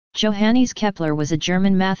Johannes Kepler was a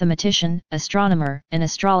German mathematician, astronomer, and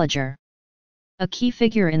astrologer. A key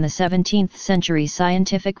figure in the 17th century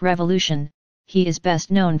scientific revolution, he is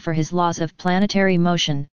best known for his laws of planetary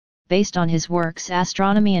motion, based on his works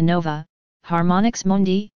Astronomia Nova, Harmonices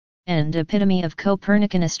Mundi, and Epitome of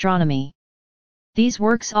Copernican Astronomy. These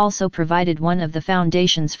works also provided one of the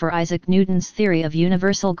foundations for Isaac Newton's theory of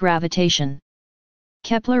universal gravitation.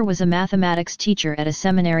 Kepler was a mathematics teacher at a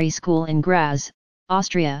seminary school in Graz,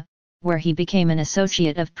 Austria, where he became an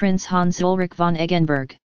associate of Prince Hans Ulrich von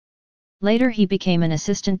Eggenberg. Later he became an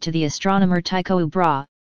assistant to the astronomer Tycho Brahe,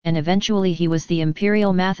 and eventually he was the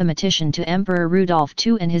imperial mathematician to Emperor Rudolf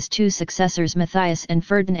II and his two successors Matthias and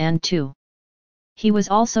Ferdinand II. He was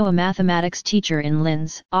also a mathematics teacher in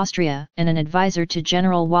Linz, Austria, and an advisor to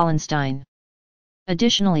General Wallenstein.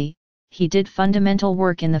 Additionally, he did fundamental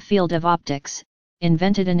work in the field of optics,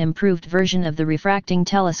 invented an improved version of the refracting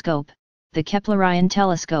telescope, the Keplerian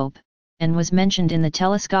telescope, and was mentioned in the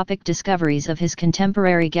telescopic discoveries of his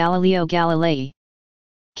contemporary Galileo Galilei.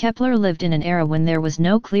 Kepler lived in an era when there was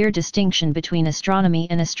no clear distinction between astronomy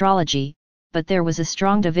and astrology, but there was a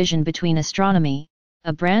strong division between astronomy,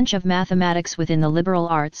 a branch of mathematics within the liberal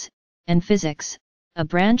arts, and physics, a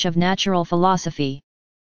branch of natural philosophy.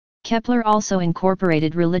 Kepler also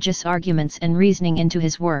incorporated religious arguments and reasoning into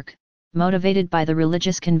his work, motivated by the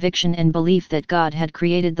religious conviction and belief that God had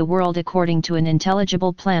created the world according to an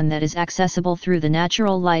intelligible plan that is accessible through the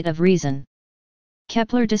natural light of reason.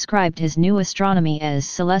 Kepler described his new astronomy as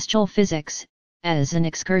celestial physics, as an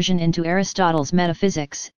excursion into Aristotle's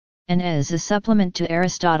metaphysics, and as a supplement to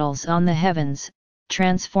Aristotle's On the Heavens,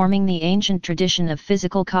 transforming the ancient tradition of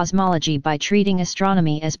physical cosmology by treating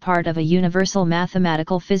astronomy as part of a universal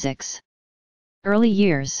mathematical physics. Early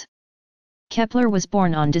years. Kepler was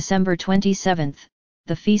born on December 27,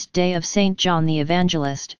 the feast day of Saint John the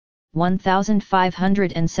Evangelist,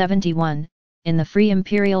 1571, in the Free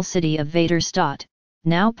Imperial city of Vaterstadt,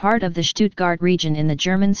 now part of the Stuttgart region in the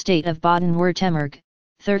German state of Baden-Württemberg,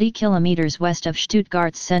 30 kilometers west of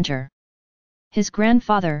Stuttgart's center. His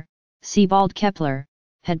grandfather, Sebald Kepler,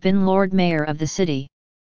 had been Lord Mayor of the city.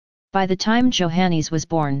 By the time Johannes was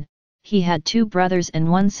born, he had two brothers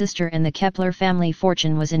and one sister, and the Kepler family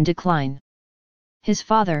fortune was in decline. His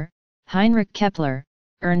father, Heinrich Kepler,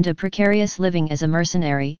 earned a precarious living as a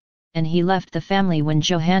mercenary, and he left the family when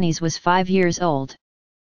Johannes was 5 years old.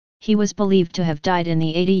 He was believed to have died in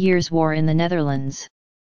the 80 Years' War in the Netherlands.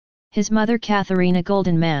 His mother Catharina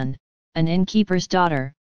Goldenman, an innkeeper's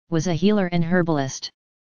daughter, was a healer and herbalist.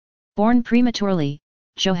 Born prematurely,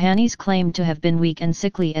 Johannes claimed to have been weak and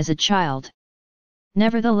sickly as a child.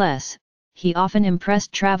 Nevertheless, he often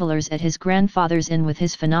impressed travelers at his grandfather's inn with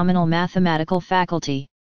his phenomenal mathematical faculty.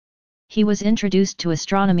 He was introduced to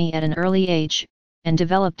astronomy at an early age, and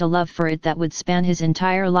developed a love for it that would span his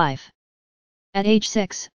entire life. At age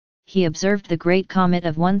 6, he observed the Great Comet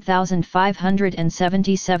of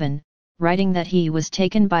 1577, writing that he was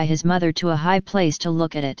taken by his mother to a high place to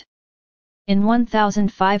look at it. In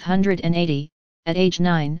 1580, at age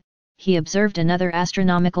 9, he observed another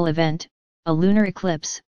astronomical event, a lunar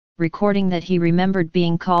eclipse, recording that he remembered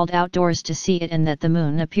being called outdoors to see it and that the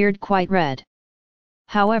moon appeared quite red.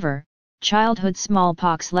 However, childhood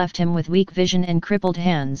smallpox left him with weak vision and crippled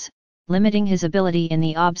hands, limiting his ability in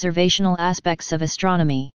the observational aspects of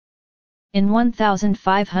astronomy. In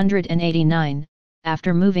 1589,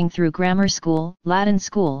 after moving through grammar school, Latin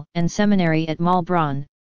school, and seminary at Maulbronn,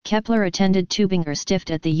 Kepler attended Tübinger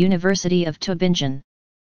Stift at the University of Tübingen.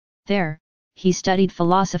 There, he studied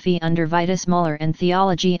philosophy under Vitus Müller and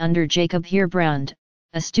theology under Jacob Heerbrand,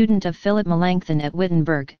 a student of Philip Melanchthon at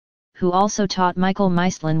Wittenberg, who also taught Michael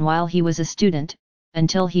Maestlin while he was a student,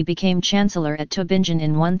 until he became chancellor at Tübingen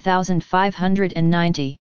in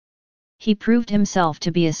 1590. He proved himself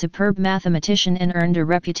to be a superb mathematician and earned a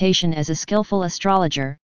reputation as a skillful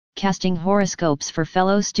astrologer, casting horoscopes for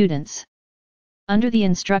fellow students. Under the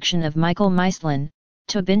instruction of Michael Maestlin,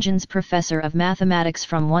 Tübingen's professor of mathematics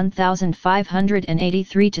from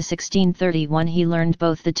 1583 to 1631, he learned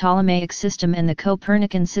both the Ptolemaic system and the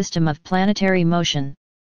Copernican system of planetary motion.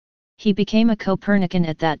 He became a Copernican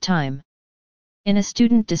at that time. In a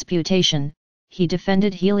student disputation, he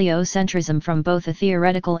defended heliocentrism from both a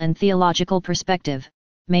theoretical and theological perspective,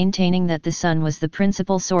 maintaining that the sun was the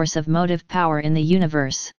principal source of motive power in the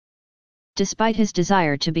universe. Despite his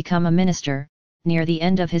desire to become a minister, near the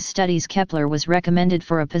end of his studies Kepler was recommended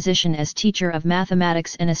for a position as teacher of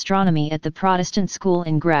mathematics and astronomy at the Protestant school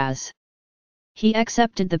in Graz. He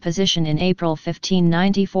accepted the position in April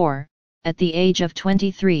 1594, at the age of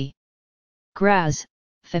 23. Graz,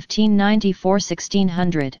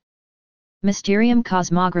 1594–1600. Mysterium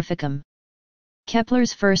Cosmographicum.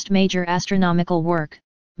 Kepler's first major astronomical work,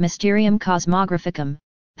 Mysterium Cosmographicum,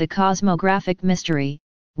 the Cosmographic Mystery,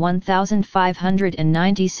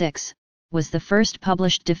 1596, was the first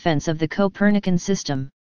published defense of the Copernican system.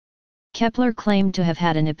 Kepler claimed to have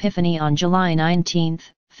had an epiphany on July 19,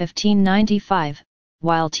 1595,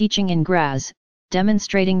 while teaching in Graz,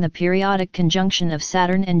 demonstrating the periodic conjunction of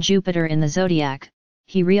Saturn and Jupiter in the zodiac.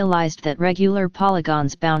 He realized that regular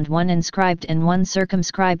polygons bound one inscribed and one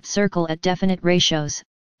circumscribed circle at definite ratios,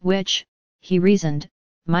 which, he reasoned,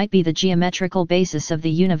 might be the geometrical basis of the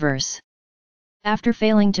universe. After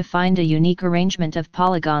failing to find a unique arrangement of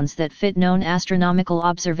polygons that fit known astronomical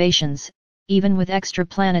observations, even with extra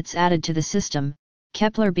planets added to the system,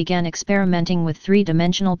 Kepler began experimenting with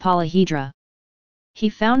three-dimensional polyhedra. He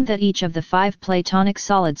found that each of the 5 Platonic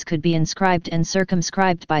solids could be inscribed and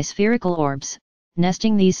circumscribed by spherical orbs.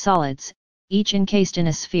 Nesting these solids, each encased in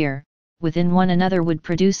a sphere, within one another would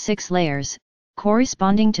produce 6 layers,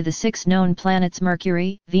 corresponding to the 6 known planets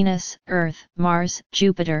Mercury, Venus, Earth, Mars,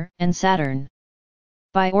 Jupiter, and Saturn.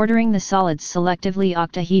 By ordering the solids selectively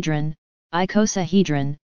octahedron,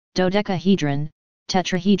 icosahedron, dodecahedron,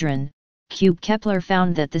 tetrahedron, cube, Kepler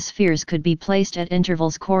found that the spheres could be placed at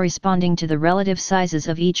intervals corresponding to the relative sizes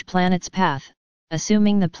of each planet's path,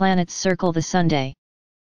 assuming the planets circle the Sun.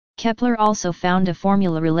 Kepler also found a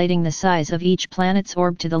formula relating the size of each planet's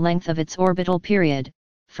orb to the length of its orbital period.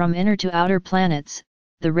 From inner to outer planets,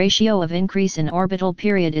 the ratio of increase in orbital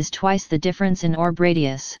period is twice the difference in orb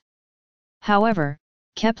radius. However,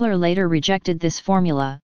 Kepler later rejected this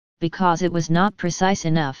formula, because it was not precise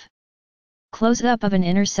enough. Close-up of an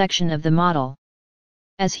inner section of the model.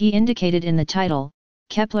 As he indicated in the title,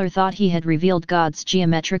 Kepler thought he had revealed God's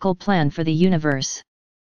geometrical plan for the universe.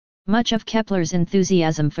 Much of Kepler's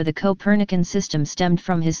enthusiasm for the Copernican system stemmed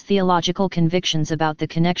from his theological convictions about the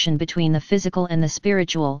connection between the physical and the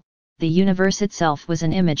spiritual. The universe itself was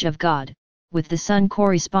an image of God, with the Sun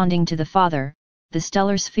corresponding to the Father, the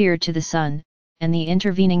stellar sphere to the Sun, and the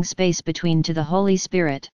intervening space between to the Holy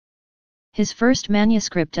Spirit. His first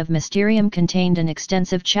manuscript of Mysterium contained an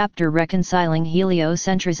extensive chapter reconciling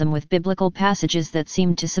heliocentrism with biblical passages that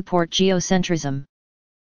seemed to support geocentrism.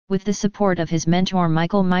 With the support of his mentor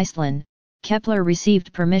Michael Maestlin, Kepler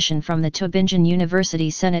received permission from the Tübingen University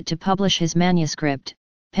Senate to publish his manuscript,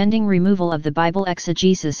 pending removal of the Bible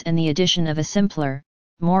exegesis and the addition of a simpler,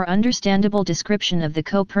 more understandable description of the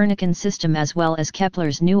Copernican system as well as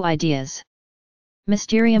Kepler's new ideas.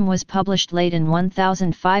 Mysterium was published late in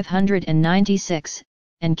 1596,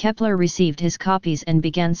 and Kepler received his copies and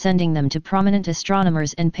began sending them to prominent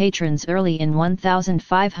astronomers and patrons early in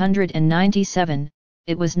 1597.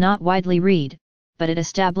 It was not widely read, but it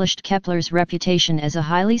established Kepler's reputation as a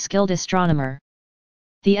highly skilled astronomer.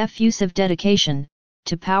 The effusive dedication,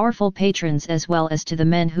 to powerful patrons as well as to the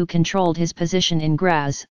men who controlled his position in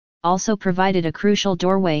Graz, also provided a crucial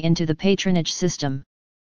doorway into the patronage system.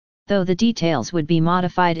 Though the details would be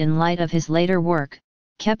modified in light of his later work,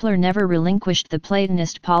 Kepler never relinquished the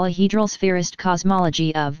Platonist polyhedral spherist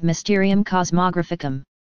cosmology of Mysterium Cosmographicum.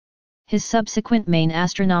 His subsequent main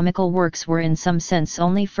astronomical works were in some sense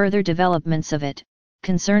only further developments of it,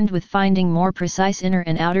 concerned with finding more precise inner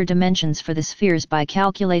and outer dimensions for the spheres by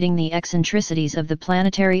calculating the eccentricities of the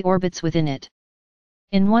planetary orbits within it.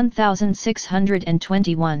 In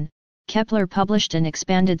 1621, Kepler published an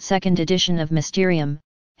expanded second edition of Mysterium,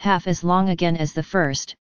 half as long again as the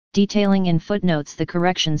first, detailing in footnotes the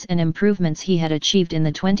corrections and improvements he had achieved in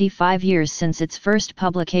the 25 years since its first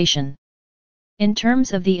publication. In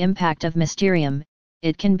terms of the impact of Mysterium,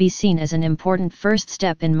 it can be seen as an important first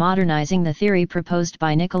step in modernizing the theory proposed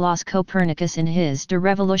by Nicolaus Copernicus in his De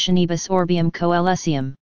Revolutionibus Orbium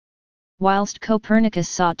Coelestium. Whilst Copernicus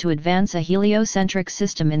sought to advance a heliocentric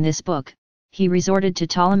system in this book, he resorted to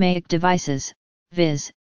Ptolemaic devices,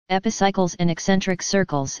 viz., epicycles and eccentric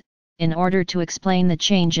circles, in order to explain the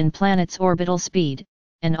change in planets' orbital speed,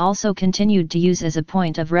 and also continued to use as a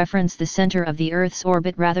point of reference the center of the Earth's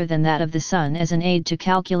orbit rather than that of the Sun as an aid to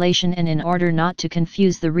calculation and in order not to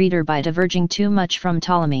confuse the reader by diverging too much from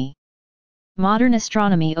Ptolemy. Modern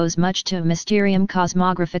astronomy owes much to Mysterium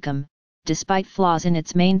Cosmographicum, despite flaws in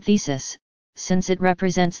its main thesis, since it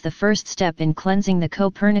represents the first step in cleansing the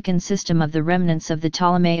Copernican system of the remnants of the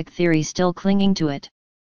Ptolemaic theory still clinging to it.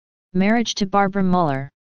 Marriage to Barbara Müller.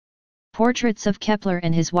 Portraits of Kepler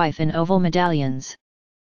and his wife in oval medallions.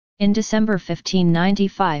 In December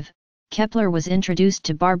 1595, Kepler was introduced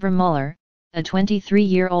to Barbara Müller, a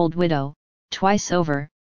 23-year-old widow, twice over,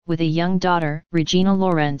 with a young daughter, Regina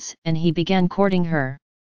Lorenz, and he began courting her.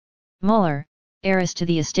 Müller, heiress to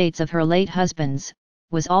the estates of her late husbands,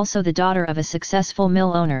 was also the daughter of a successful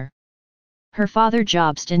mill owner. Her father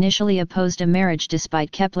Jobst initially opposed a marriage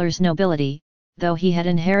despite Kepler's nobility, though he had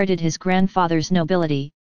inherited his grandfather's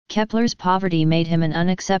nobility. Kepler's poverty made him an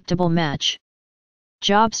unacceptable match.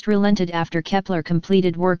 Jobst relented after Kepler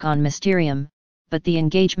completed work on Mysterium, but the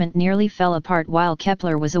engagement nearly fell apart while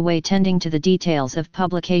Kepler was away tending to the details of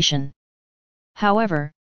publication.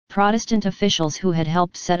 However, Protestant officials who had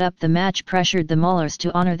helped set up the match pressured the Müllers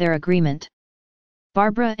to honor their agreement.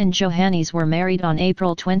 Barbara and Johannes were married on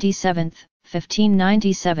April 27,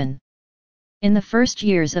 1597. In the first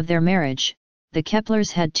years of their marriage, the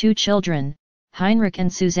Keplers had 2 children, Heinrich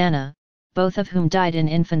and Susanna, both of whom died in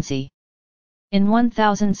infancy. In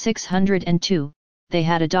 1602, they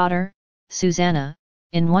had a daughter, Susanna,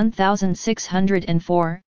 in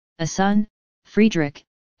 1604, a son, Friedrich,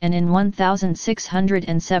 and in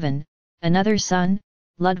 1607, another son,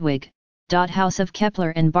 Ludwig. House of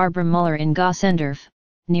Kepler and Barbara Müller in Gossendorf,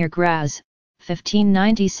 near Graz,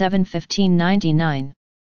 1597–1599.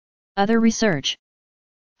 Other research.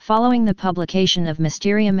 Following the publication of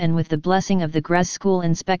Mysterium and with the blessing of the Graz school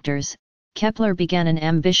inspectors, Kepler began an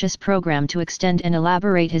ambitious program to extend and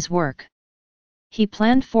elaborate his work. He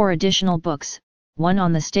planned 4 additional books, one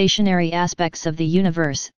on the stationary aspects of the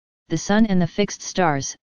universe, the Sun and the fixed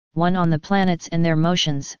stars, one on the planets and their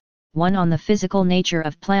motions, one on the physical nature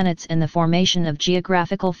of planets and the formation of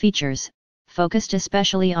geographical features, focused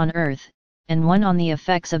especially on Earth, and one on the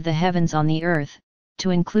effects of the heavens on the Earth,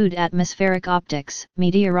 to include atmospheric optics,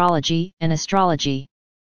 meteorology, and astrology.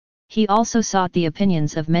 He also sought the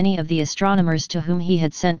opinions of many of the astronomers to whom he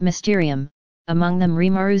had sent Mysterium, among them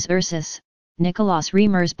Remarus Ursus, Nicolaus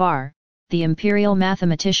Remarus Brahe, the imperial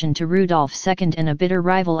mathematician to Rudolf II and a bitter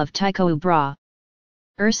rival of Tycho Brahe.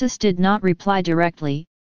 Ursus did not reply directly,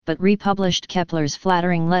 but republished Kepler's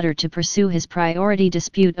flattering letter to pursue his priority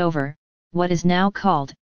dispute over, what is now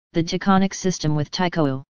called, the Tychonic system with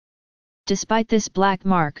Tycho. Despite this black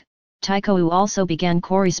mark, Tycho also began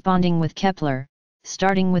corresponding with Kepler,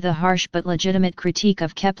 starting with a harsh but legitimate critique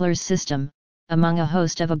of Kepler's system. Among a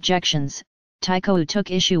host of objections, Tycho took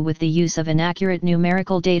issue with the use of inaccurate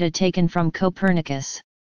numerical data taken from Copernicus.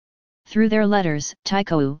 Through their letters,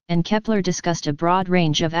 Tycho and Kepler discussed a broad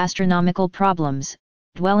range of astronomical problems,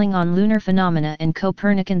 dwelling on lunar phenomena and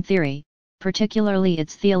Copernican theory, particularly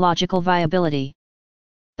its theological viability.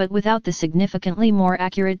 But without the significantly more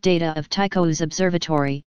accurate data of Tycho's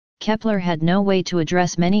observatory, Kepler had no way to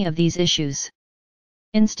address many of these issues.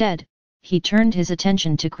 Instead, he turned his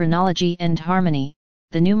attention to chronology and harmony,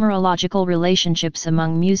 the numerological relationships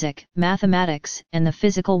among music, mathematics, and the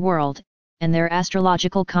physical world, and their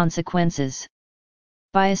astrological consequences.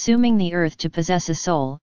 By assuming the Earth to possess a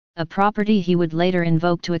soul, a property he would later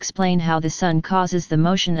invoke to explain how the Sun causes the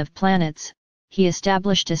motion of planets, he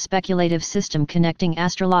established a speculative system connecting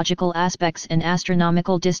astrological aspects and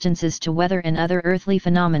astronomical distances to weather and other earthly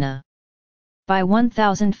phenomena. By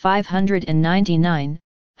 1599,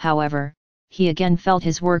 however, he again felt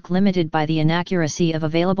his work limited by the inaccuracy of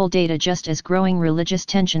available data, just as growing religious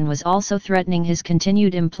tension was also threatening his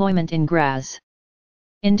continued employment in Graz.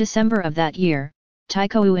 In December of that year,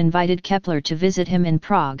 Tycho invited Kepler to visit him in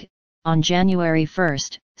Prague, on January 1,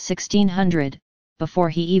 1600. Before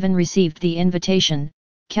he even received the invitation,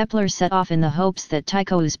 Kepler set off in the hopes that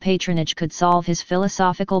Tycho's patronage could solve his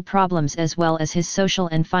philosophical problems as well as his social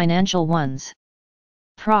and financial ones.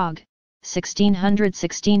 Prague,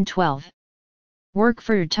 1600–1612. Work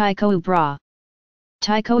for Tycho Brahe.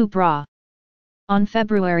 Tycho Brahe. On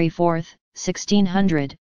February 4,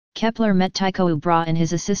 1600, Kepler met Tycho Brahe and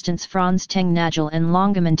his assistants Franz Tengnagel and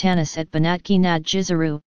Longomontanus at Banatki nad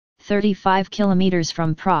Jizeru, 35 kilometers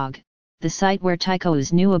from Prague, the site where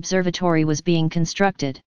Tycho's new observatory was being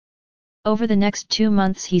constructed. Over the next 2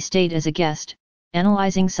 months he stayed as a guest,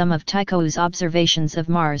 analyzing some of Tycho's observations of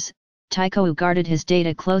Mars. Tycho guarded his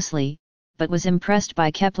data closely, but was impressed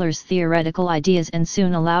by Kepler's theoretical ideas and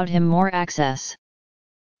soon allowed him more access.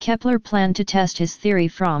 Kepler planned to test his theory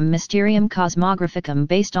from Mysterium Cosmographicum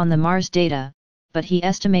based on the Mars data, but he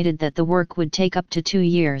estimated that the work would take up to 2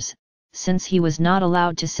 years, since he was not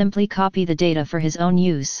allowed to simply copy the data for his own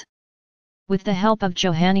use. With the help of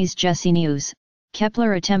Johannes Kepler,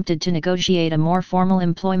 Kepler attempted to negotiate a more formal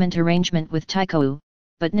employment arrangement with Tycho,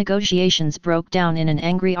 but negotiations broke down in an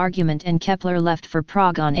angry argument and Kepler left for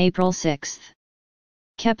Prague on April 6.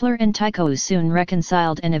 Kepler and Tycho soon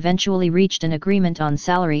reconciled and eventually reached an agreement on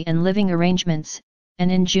salary and living arrangements,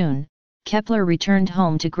 and in June, Kepler returned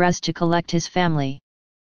home to Graz to collect his family.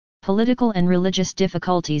 Political and religious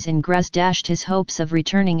difficulties in Graz dashed his hopes of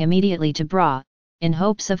returning immediately to Brahe. In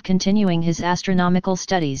hopes of continuing his astronomical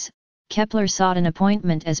studies, Kepler sought an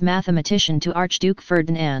appointment as mathematician to Archduke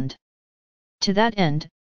Ferdinand. To that end,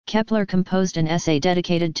 Kepler composed an essay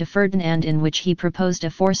dedicated to Ferdinand in which he proposed a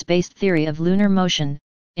force-based theory of lunar motion.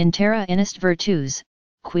 In terra inest virtus,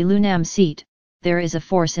 qui lunam sit, there is a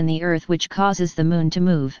force in the earth which causes the moon to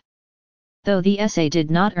move. Though the essay did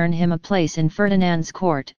not earn him a place in Ferdinand's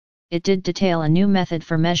court, it did detail a new method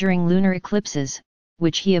for measuring lunar eclipses,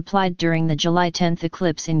 which he applied during the July 10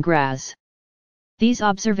 eclipse in Graz. These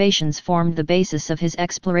observations formed the basis of his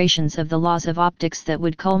explorations of the laws of optics that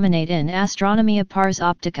would culminate in Astronomia pars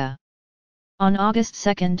optica. On August 2,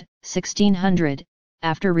 1600,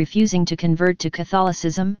 after refusing to convert to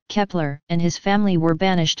Catholicism, Kepler and his family were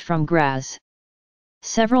banished from Graz.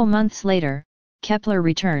 Several months later, Kepler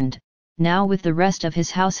returned, now with the rest of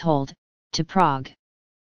his household, to Prague.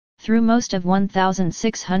 Through most of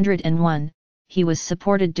 1601, he was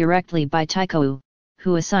supported directly by Tycho,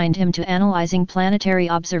 who assigned him to analyzing planetary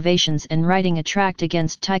observations and writing a tract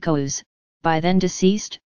against Tycho's, by then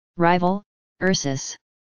deceased, rival, Ursus.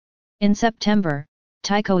 In September,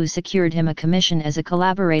 Tycho secured him a commission as a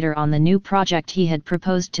collaborator on the new project he had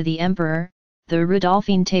proposed to the emperor, the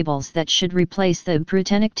Rudolphine tables that should replace the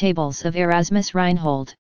Prutenic tables of Erasmus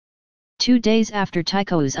Reinhold. 2 days after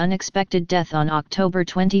Tycho's unexpected death on October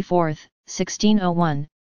 24, 1601,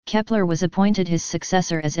 Kepler was appointed his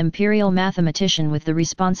successor as imperial mathematician with the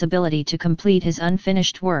responsibility to complete his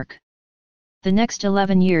unfinished work. The next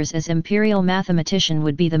 11 years as imperial mathematician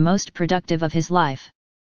would be the most productive of his life.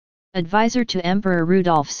 Advisor to Emperor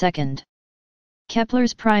Rudolf II.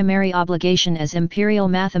 Kepler's primary obligation as imperial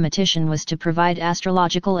mathematician was to provide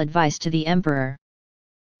astrological advice to the emperor.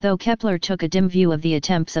 Though Kepler took a dim view of the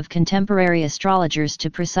attempts of contemporary astrologers to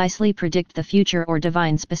precisely predict the future or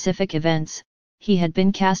divine specific events, he had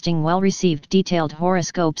been casting well-received detailed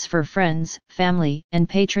horoscopes for friends, family, and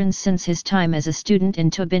patrons since his time as a student in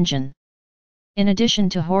Tübingen. In addition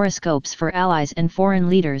to horoscopes for allies and foreign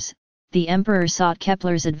leaders, the emperor sought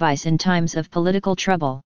Kepler's advice in times of political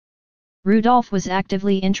trouble. Rudolf was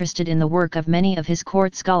actively interested in the work of many of his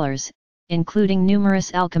court scholars, including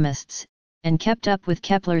numerous alchemists, and kept up with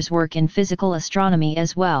Kepler's work in physical astronomy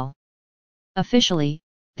as well. Officially,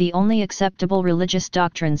 the only acceptable religious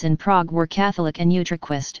doctrines in Prague were Catholic and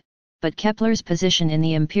Utraquist, but Kepler's position in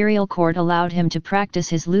the imperial court allowed him to practice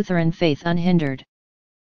his Lutheran faith unhindered.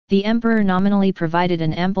 The emperor nominally provided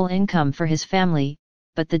an ample income for his family,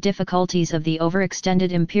 but the difficulties of the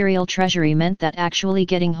overextended imperial treasury meant that actually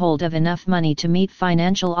getting hold of enough money to meet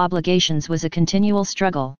financial obligations was a continual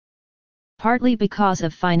struggle. Partly because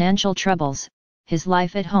of financial troubles, his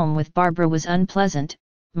life at home with Barbara was unpleasant,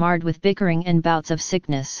 marred with bickering and bouts of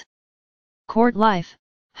sickness. Court life,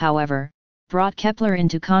 however, brought Kepler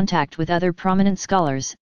into contact with other prominent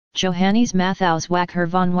scholars, Johannes Matthäus Wacker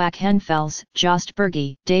von Wachenfels, Jost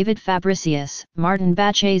Berge, David Fabricius, Martin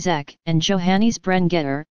Bachazek, and Johannes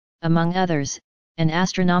Brengeter, among others, and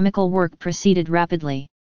astronomical work proceeded rapidly.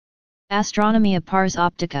 Astronomia pars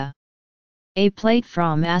optica. A plate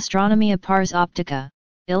from Astronomia pars optica,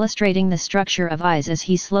 illustrating the structure of eyes as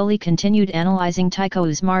he slowly continued analyzing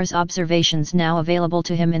Tycho's Mars observations now available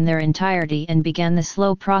to him in their entirety and began the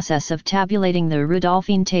slow process of tabulating the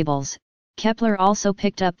Rudolphine tables. Kepler also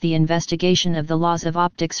picked up the investigation of the laws of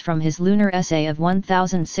optics from his lunar essay of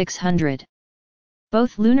 1600.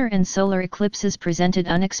 Both lunar and solar eclipses presented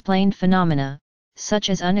unexplained phenomena, such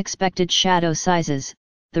as unexpected shadow sizes,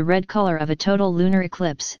 the red color of a total lunar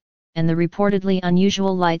eclipse, and the reportedly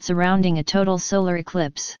unusual light surrounding a total solar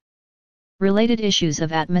eclipse. Related issues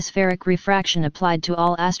of atmospheric refraction applied to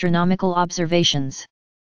all astronomical observations.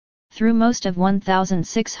 Through most of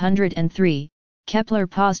 1603, Kepler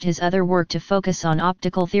paused his other work to focus on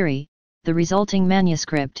optical theory. The resulting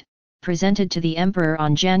manuscript, presented to the emperor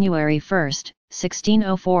on January 1,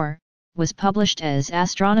 1604, was published as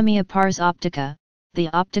Astronomia pars optica, the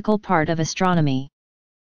optical part of astronomy.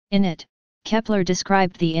 In it, Kepler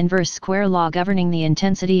described the inverse square law governing the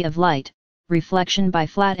intensity of light, reflection by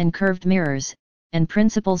flat and curved mirrors, and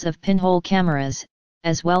principles of pinhole cameras,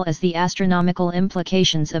 as well as the astronomical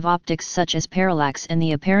implications of optics such as parallax and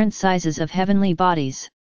the apparent sizes of heavenly bodies.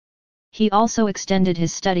 He also extended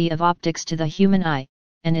his study of optics to the human eye,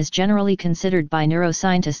 and is generally considered by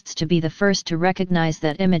neuroscientists to be the first to recognize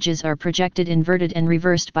that images are projected inverted and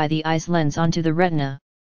reversed by the eye's lens onto the retina.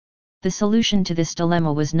 The solution to this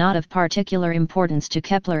dilemma was not of particular importance to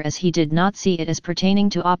Kepler as he did not see it as pertaining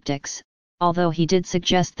to optics, although he did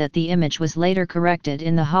suggest that the image was later corrected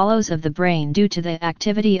in the hollows of the brain due to the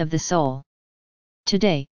activity of the soul.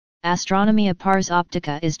 Today, Astronomia pars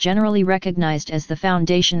optica is generally recognized as the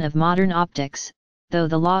foundation of modern optics, though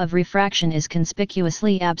the law of refraction is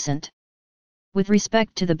conspicuously absent. With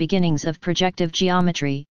respect to the beginnings of projective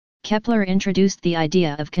geometry, Kepler introduced the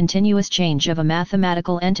idea of continuous change of a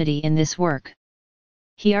mathematical entity in this work.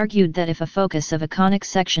 He argued that if a focus of a conic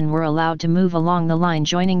section were allowed to move along the line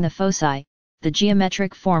joining the foci, the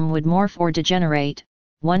geometric form would morph or degenerate,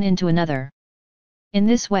 one into another. In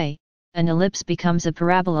this way, an ellipse becomes a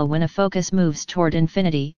parabola when a focus moves toward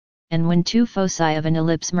infinity, and when two foci of an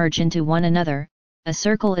ellipse merge into one another, a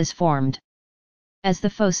circle is formed. As the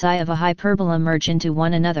foci of a hyperbola merge into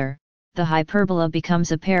one another, the hyperbola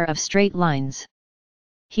becomes a pair of straight lines.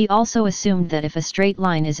 He also assumed that if a straight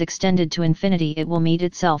line is extended to infinity, it will meet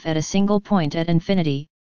itself at a single point at infinity,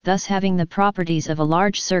 thus having the properties of a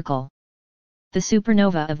large circle. The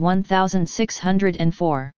supernova of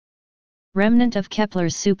 1604. Remnant of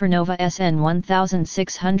Kepler's supernova SN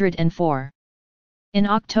 1604. In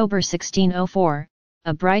October 1604,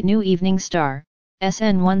 a bright new evening star,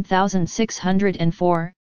 SN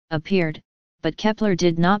 1604, appeared, but Kepler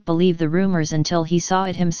did not believe the rumors until he saw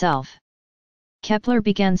it himself. Kepler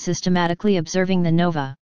began systematically observing the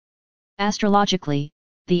nova. Astrologically,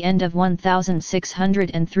 the end of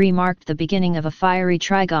 1603 marked the beginning of a fiery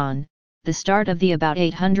trigon, the start of the about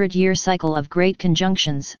 800-year cycle of great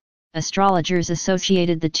conjunctions. Astrologers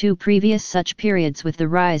associated the two previous such periods with the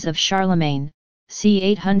rise of Charlemagne, c.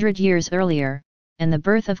 800 years earlier, and the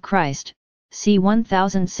birth of Christ, c.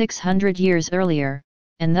 1600 years earlier,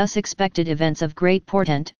 and thus expected events of great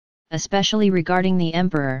portent, especially regarding the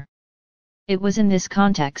emperor. It was in this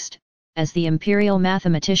context, as the imperial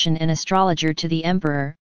mathematician and astrologer to the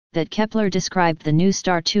emperor, that Kepler described the new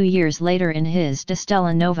star 2 years later in his De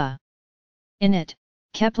Stella Nova. In it,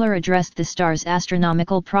 Kepler addressed the star's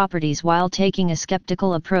astronomical properties while taking a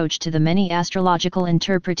skeptical approach to the many astrological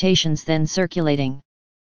interpretations then circulating.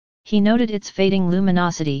 He noted its fading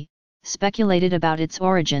luminosity, speculated about its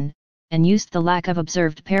origin, and used the lack of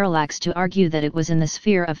observed parallax to argue that it was in the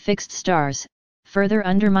sphere of fixed stars, further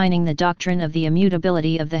undermining the doctrine of the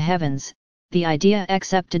immutability of the heavens, the idea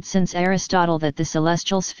accepted since Aristotle that the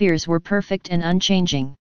celestial spheres were perfect and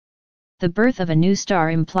unchanging. The birth of a new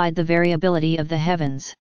star implied the variability of the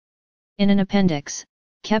heavens. In an appendix,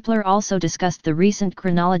 Kepler also discussed the recent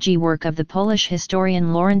chronology work of the Polish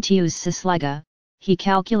historian Laurentius Sisliga. He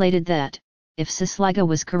calculated that, if Sisliga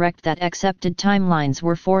was correct that accepted timelines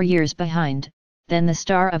were 4 years behind, then the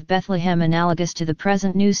star of Bethlehem analogous to the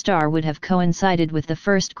present new star would have coincided with the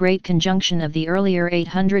first great conjunction of the earlier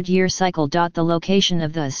 800-year cycle. The location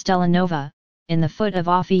of the Stella Nova, in the foot of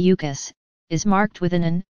Ophiuchus, is marked with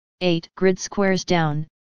an 8 grid squares down,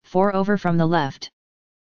 4 over from the left.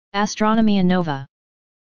 Astronomia Nova.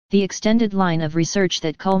 The extended line of research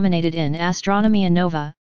that culminated in Astronomia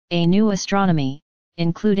Nova, a new astronomy,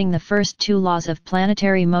 including the first 2 laws of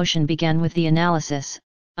planetary motion, began with the analysis,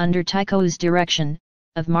 under Tycho's direction,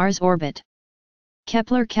 of Mars' orbit.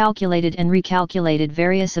 Kepler calculated and recalculated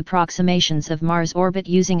various approximations of Mars' orbit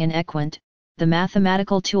using an equant, the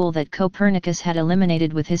mathematical tool that Copernicus had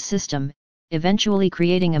eliminated with his system, eventually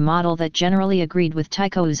creating a model that generally agreed with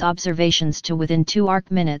Tycho's observations to within 2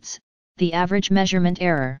 arc-minutes, the average measurement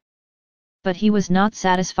error. But he was not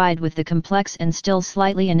satisfied with the complex and still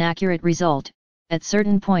slightly inaccurate result. At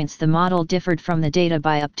certain points the model differed from the data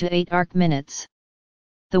by up to 8 arc-minutes.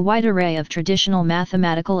 The wide array of traditional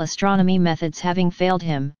mathematical astronomy methods having failed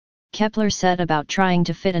him, Kepler set about trying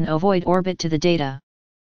to fit an ovoid orbit to the data.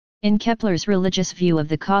 In Kepler's religious view of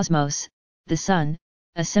the cosmos, the Sun,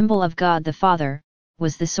 a symbol of God the Father,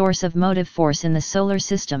 was the source of motive force in the solar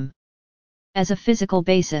system. As a physical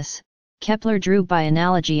basis, Kepler drew by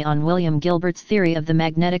analogy on William Gilbert's theory of the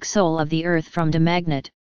magnetic soul of the Earth from De Magnet,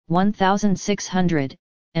 1600,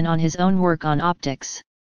 and on his own work on optics.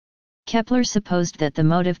 Kepler supposed that the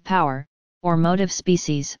motive power, or motive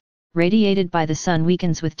species, radiated by the Sun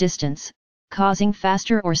weakens with distance, causing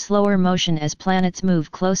faster or slower motion as planets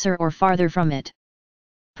move closer or farther from it.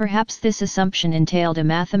 Perhaps this assumption entailed a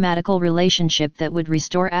mathematical relationship that would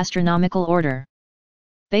restore astronomical order.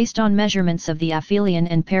 Based on measurements of the aphelion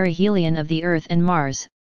and perihelion of the Earth and Mars,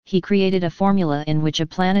 he created a formula in which a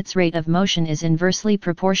planet's rate of motion is inversely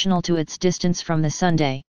proportional to its distance from the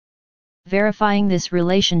Sunday. Verifying this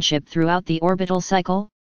relationship throughout the orbital cycle,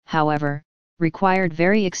 however, required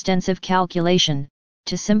very extensive calculation.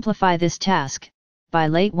 To simplify this task, by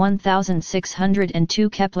late 1602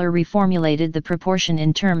 Kepler reformulated the proportion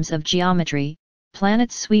in terms of geometry.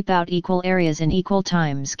 Planets sweep out equal areas in equal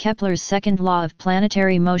times. Kepler's second law of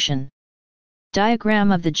planetary motion.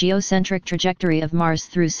 Diagram of the geocentric trajectory of Mars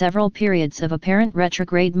through several periods of apparent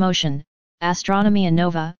retrograde motion, Astronomia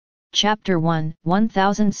Nova, Chapter 1,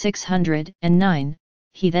 1609.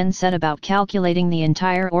 He then set about calculating the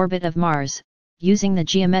entire orbit of Mars, using the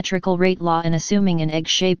geometrical rate law and assuming an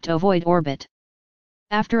egg-shaped ovoid orbit.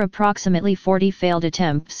 After approximately 40 failed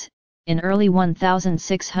attempts, in early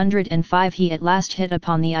 1605 he at last hit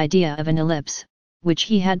upon the idea of an ellipse, which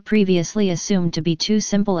he had previously assumed to be too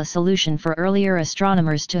simple a solution for earlier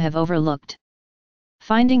astronomers to have overlooked.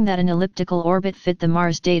 Finding that an elliptical orbit fit the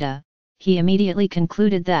Mars data, he immediately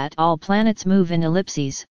concluded that all planets move in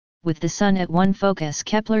ellipses, with the Sun at one focus,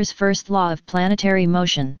 Kepler's first law of planetary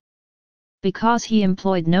motion. Because he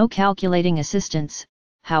employed no calculating assistance,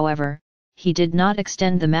 however, he did not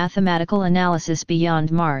extend the mathematical analysis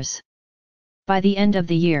beyond Mars. By the end of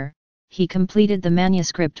the year, he completed the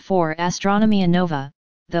manuscript for Astronomia Nova,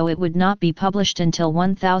 though it would not be published until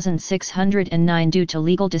 1609 due to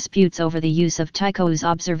legal disputes over the use of Tycho's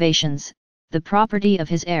observations, the property of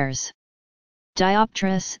his heirs.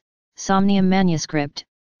 Dioptrice, Somnium manuscript,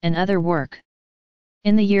 and other work.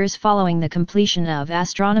 In the years following the completion of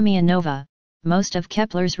Astronomia Nova, most of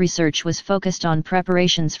Kepler's research was focused on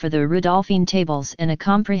preparations for the Rudolphine tables and a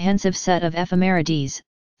comprehensive set of ephemerides,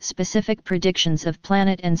 specific predictions of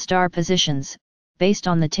planet and star positions, based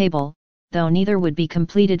on the table, though neither would be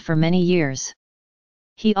completed for many years.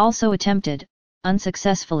 He also attempted,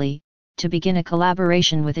 unsuccessfully, to begin a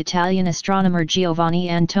collaboration with Italian astronomer Giovanni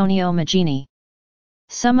Antonio Magini.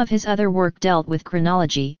 Some of his other work dealt with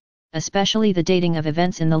chronology, especially the dating of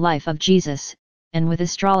events in the life of Jesus, and with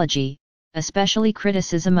astrology, especially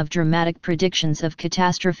criticism of dramatic predictions of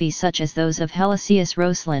catastrophe such as those of Helicius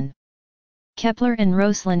Roslin. Kepler and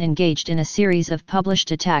Roslin engaged in a series of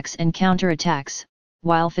published attacks and counterattacks,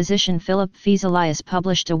 while physician Philip Pheasalius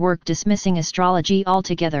published a work dismissing astrology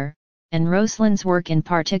altogether, and Roslin's work in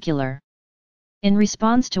particular. In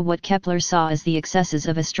response to what Kepler saw as the excesses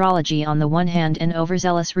of astrology on the one hand and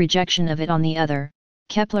overzealous rejection of it on the other,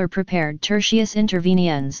 Kepler prepared Tertius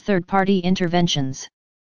Interveniens third-party interventions.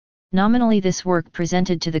 Nominally this work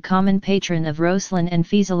presented to the common patron of Roslin and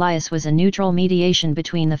Pheasalius was a neutral mediation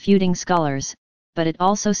between the feuding scholars, but it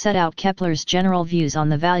also set out Kepler's general views on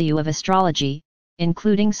the value of astrology,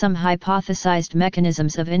 including some hypothesized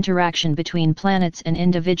mechanisms of interaction between planets and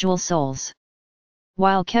individual souls.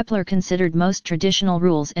 While Kepler considered most traditional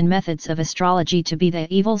rules and methods of astrology to be the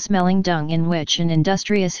evil-smelling dung in which an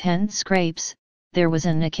industrious hen scrapes, there was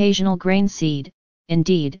an occasional grain seed,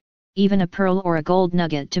 indeed, even a pearl or a gold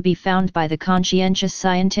nugget to be found by the conscientious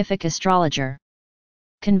scientific astrologer.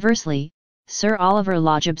 Conversely, Sir Oliver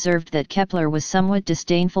Lodge observed that Kepler was somewhat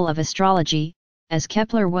disdainful of astrology, as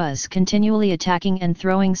Kepler was continually attacking and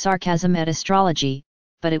throwing sarcasm at astrology,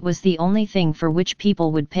 but it was the only thing for which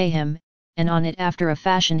people would pay him, and on it after a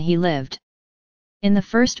fashion he lived. In the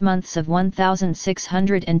first months of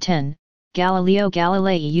 1610, Galileo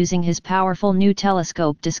Galilei, using his powerful new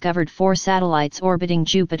telescope, discovered 4 satellites orbiting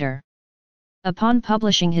Jupiter. Upon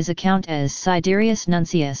publishing his account as Sidereus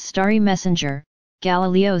Nuncius Starry Messenger,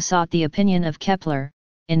 Galileo sought the opinion of Kepler,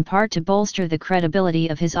 in part to bolster the credibility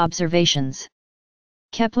of his observations.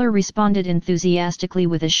 Kepler responded enthusiastically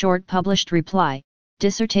with a short published reply,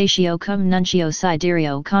 Dissertatio cum Nuncio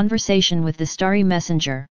Siderio, Conversation with the Starry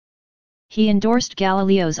Messenger. He endorsed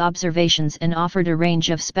Galileo's observations and offered a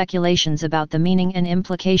range of speculations about the meaning and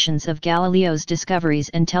implications of Galileo's discoveries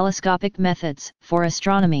and telescopic methods for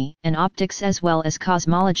astronomy and optics as well as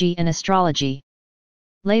cosmology and astrology.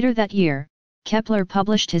 Later that year, Kepler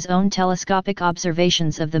published his own telescopic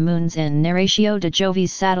observations of the moons in Narratio de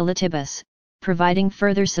Jovis Satellitibus, providing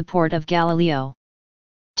further support of Galileo.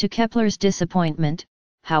 To Kepler's disappointment,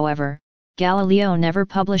 however, Galileo never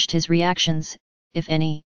published his reactions, if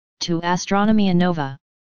any, to Astronomia Nova.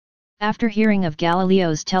 After hearing of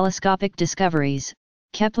Galileo's telescopic discoveries,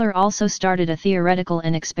 Kepler also started a theoretical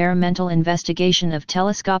and experimental investigation of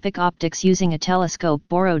telescopic optics using a telescope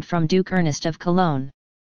borrowed from Duke Ernest of Cologne.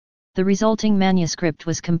 The resulting manuscript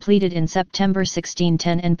was completed in September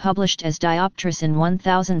 1610 and published as Dioptrice in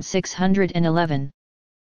 1611.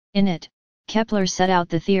 In it, Kepler set out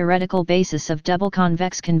the theoretical basis of double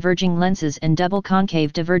convex converging lenses and double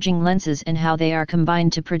concave diverging lenses and how they are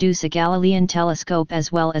combined to produce a Galilean telescope,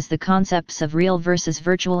 as well as the concepts of real versus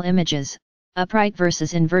virtual images, upright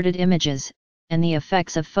versus inverted images, and the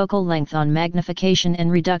effects of focal length on magnification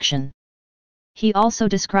and reduction. He also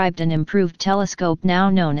described an improved telescope now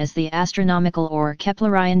known as the astronomical or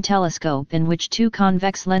Keplerian telescope, in which 2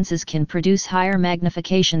 convex lenses can produce higher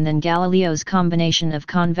magnification than Galileo's combination of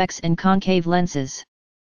convex and concave lenses.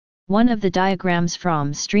 One of the diagrams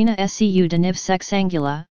from Strena Scu de Nive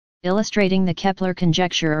Sexangula, illustrating the Kepler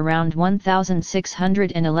conjecture around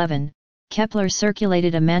 1611, Kepler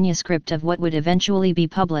circulated a manuscript of what would eventually be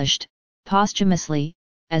published, posthumously,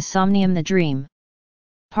 as Somnium the Dream.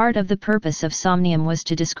 Part of the purpose of Somnium was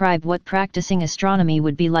to describe what practicing astronomy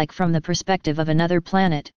would be like from the perspective of another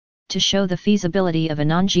planet, to show the feasibility of a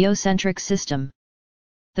non-geocentric system.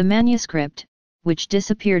 The manuscript, which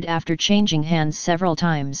disappeared after changing hands several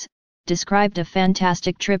times, described a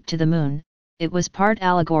fantastic trip to the moon. It was part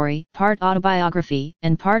allegory, part autobiography,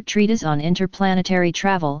 and part treatise on interplanetary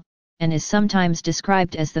travel, and is sometimes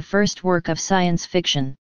described as the first work of science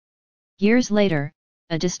fiction. Years later,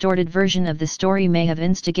 a distorted version of the story may have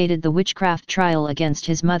instigated the witchcraft trial against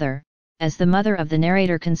his mother, as the mother of the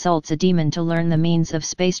narrator consults a demon to learn the means of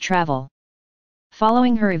space travel.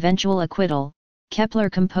 Following her eventual acquittal, Kepler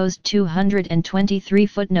composed 223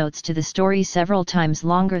 footnotes to the story, several times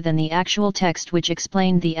longer than the actual text, which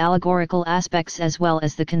explained the allegorical aspects as well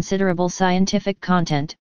as the considerable scientific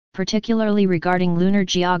content, particularly regarding lunar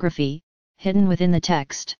geography, hidden within the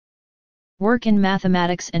text. Work in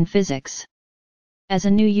mathematics and physics. As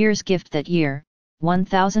a New Year's gift that year,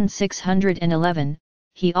 1611,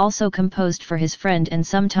 he also composed for his friend and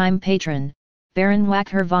sometime patron, Baron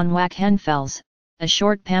Wacker von Wachenfels, a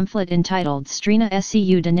short pamphlet entitled Strina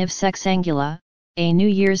Seu de Niv Sexangula, a New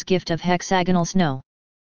Year's gift of hexagonal snow.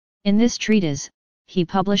 In this treatise, he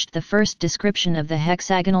published the first description of the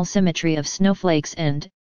hexagonal symmetry of snowflakes and,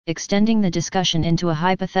 extending the discussion into a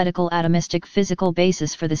hypothetical atomistic physical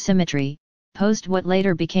basis for the symmetry, posed what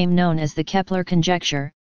later became known as the Kepler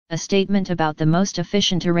conjecture, a statement about the most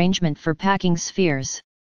efficient arrangement for packing spheres.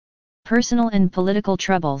 Personal and political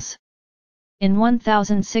troubles. In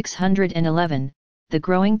 1611, the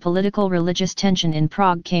growing political-religious tension in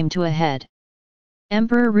Prague came to a head.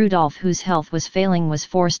 Emperor Rudolf, whose health was failing, was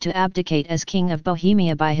forced to abdicate as king of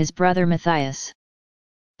Bohemia by his brother Matthias.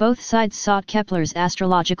 Both sides sought Kepler's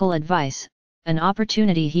astrological advice, an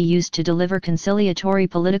opportunity he used to deliver conciliatory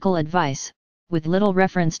political advice, with little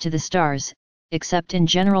reference to the stars, except in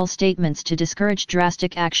general statements to discourage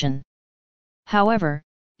drastic action. However,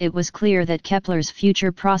 it was clear that Kepler's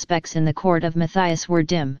future prospects in the court of Matthias were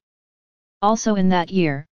dim. Also in that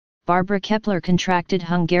year, Barbara Kepler contracted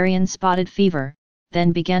Hungarian spotted fever,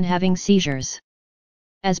 then began having seizures.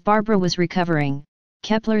 As Barbara was recovering,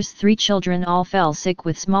 Kepler's 3 children all fell sick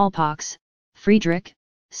with smallpox. Friedrich,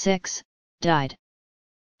 6, died.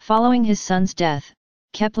 Following his son's death,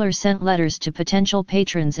 Kepler sent letters to potential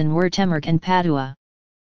patrons in Württemberg and Padua.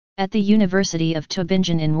 At the University of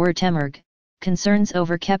Tübingen in Württemberg, concerns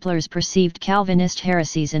over Kepler's perceived Calvinist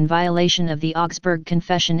heresies in violation of the Augsburg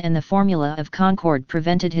Confession and the Formula of Concord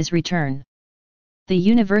prevented his return. The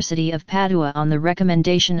University of Padua, on the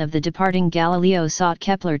recommendation of the departing Galileo, sought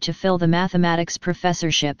Kepler to fill the mathematics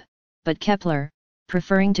professorship, but Kepler,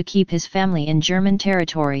 preferring to keep his family in German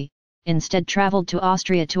territory, instead traveled to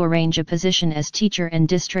Austria to arrange a position as teacher and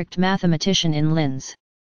district mathematician in Linz.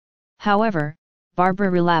 However, Barbara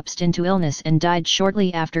relapsed into illness and died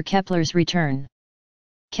shortly after Kepler's return.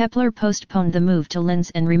 Kepler postponed the move to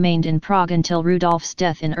Linz and remained in Prague until Rudolf's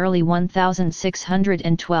death in early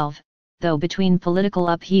 1612, though between political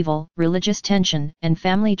upheaval, religious tension, and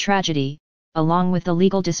family tragedy, along with the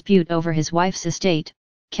legal dispute over his wife's estate,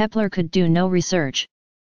 Kepler could do no research.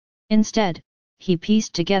 Instead, he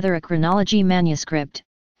pieced together a chronology manuscript,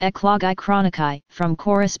 Eclogae Chronicae, from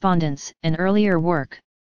correspondence and earlier work.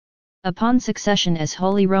 Upon succession as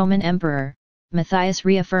Holy Roman Emperor, Matthias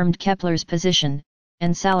reaffirmed Kepler's position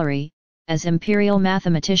and salary as imperial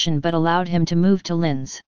mathematician, but allowed him to move to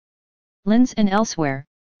Linz and elsewhere,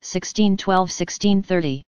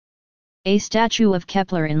 1612–1630. A statue of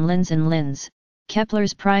Kepler in Linz.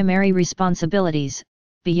 Kepler's primary responsibilities,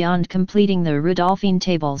 beyond completing the Rudolphine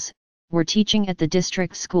tables, were teaching at the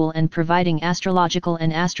district school and providing astrological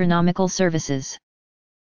and astronomical services.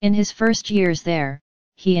 In his first years there,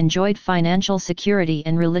 he enjoyed financial security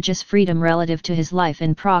and religious freedom relative to his life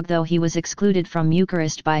in Prague, though he was excluded from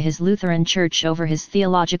Eucharist by his Lutheran Church over his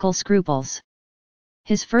theological scruples.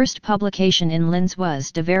 His first publication in Linz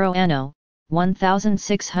was De Vero Anno,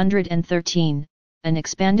 1613, an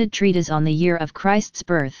expanded treatise on the year of Christ's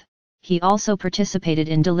birth. He also participated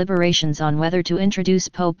in deliberations on whether to introduce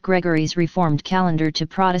Pope Gregory's reformed calendar to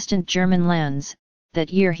Protestant German lands. That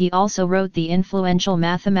year he also wrote the influential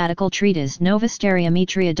mathematical treatise Novus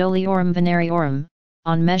Stereometria Doliorum Venariorum,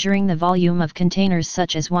 on measuring the volume of containers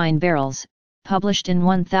such as wine barrels, published in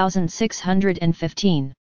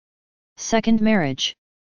 1615. Second marriage.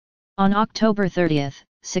 On October 30,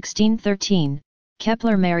 1613,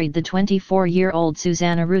 Kepler married the 24-year-old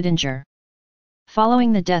Susanna Rüdinger.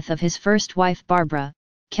 Following the death of his first wife Barbara,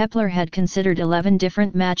 Kepler had considered 11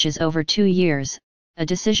 different matches over 2 years, a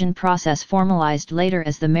decision process formalized later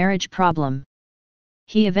as the marriage problem.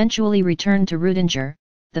 He eventually returned to Rüdinger,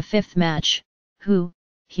 the 5th match, who,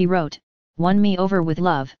 he wrote, won me over with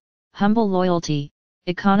love, humble loyalty,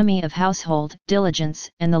 economy of household, diligence,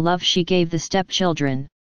 and the love she gave the stepchildren.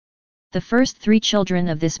 The first 3 children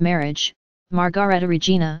of this marriage, Margareta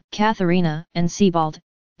Regina, Katharina, and Sebald,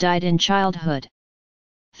 died in childhood.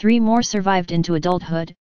 3 more survived into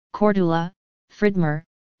adulthood, Cordula, Fridmar,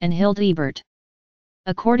 and Hildebert.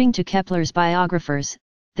 According to Kepler's biographers,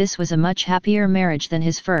 this was a much happier marriage than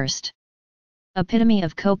his first. Epitome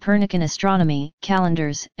of Copernican Astronomy,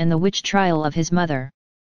 Calendars, and the Witch Trial of his mother.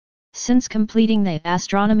 Since completing the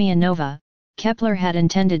Astronomia Nova, Kepler had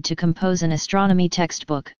intended to compose an astronomy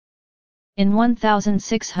textbook. In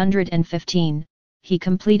 1615, he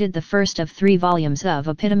completed the first of 3 volumes of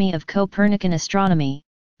Epitome of Copernican Astronomy.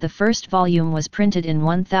 The first volume was printed in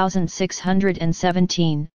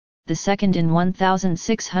 1617, the second in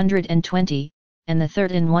 1620, and the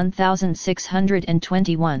third in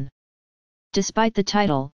 1621. Despite the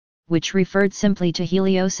title, which referred simply to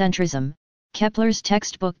heliocentrism, Kepler's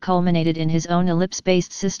textbook culminated in his own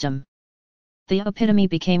ellipse-based system. The Epitome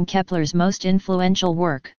became Kepler's most influential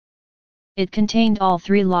work. It contained all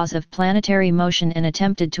 3 laws of planetary motion and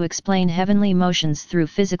attempted to explain heavenly motions through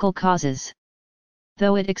physical causes.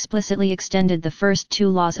 Though it explicitly extended the first 2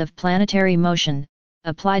 laws of planetary motion,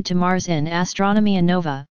 applied to Mars in Astronomia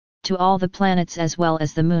Nova, to all the planets as well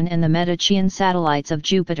as the Moon and the Medicean satellites of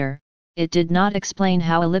Jupiter, it did not explain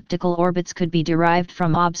how elliptical orbits could be derived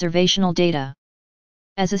from observational data.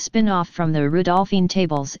 As a spin-off from the Rudolphine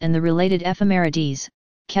tables and the related ephemerides,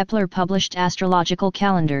 Kepler published astrological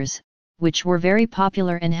calendars, which were very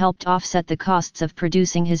popular and helped offset the costs of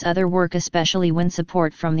producing his other work, especially when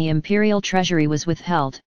support from the imperial treasury was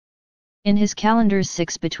withheld. In his calendars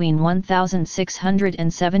 6 between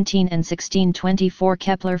 1617 and 1624,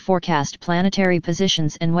 Kepler forecast planetary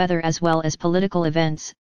positions and weather as well as political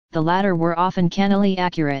events. The latter were often cannily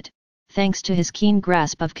accurate, thanks to his keen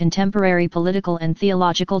grasp of contemporary political and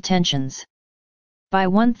theological tensions. By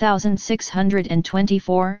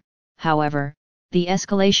 1624, however, the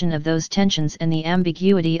escalation of those tensions and the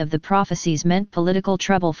ambiguity of the prophecies meant political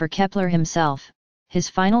trouble for Kepler himself. His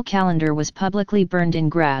final calendar was publicly burned in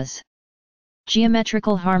Graz.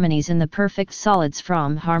 Geometrical harmonies in the perfect solids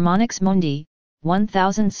from Harmonices Mundi,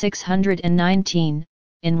 1619.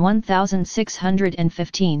 In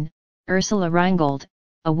 1615, Ursula Reingold,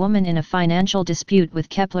 a woman in a financial dispute with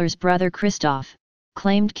Kepler's brother Christoph,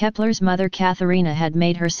 claimed Kepler's mother Katharina had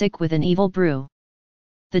made her sick with an evil brew.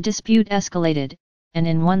 The dispute escalated, and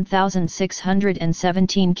in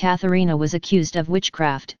 1617 Katharina was accused of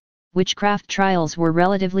witchcraft. Witchcraft trials were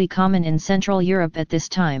relatively common in Central Europe at this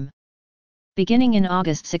time. Beginning in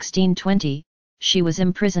August 1620, she was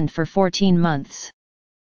imprisoned for 14 months.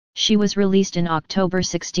 She was released in October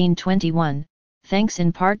 1621, thanks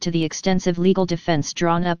in part to the extensive legal defense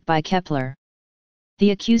drawn up by Kepler.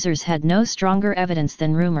 The accusers had no stronger evidence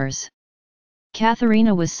than rumors.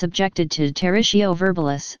 Katharina was subjected to territio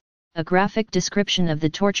verbalis, a graphic description of the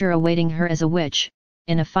torture awaiting her as a witch,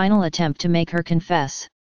 in a final attempt to make her confess.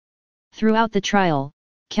 Throughout the trial,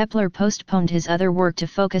 Kepler postponed his other work to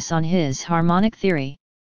focus on his harmonic theory.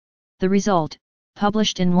 The result,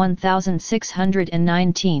 published in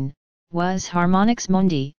 1619, was Harmonices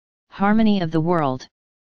Mundi, Harmony of the World.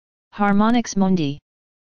 Harmonices Mundi.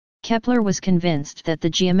 Kepler was convinced that the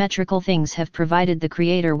geometrical things have provided the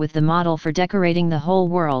Creator with the model for decorating the whole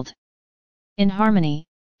world. In Harmony,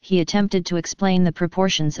 he attempted to explain the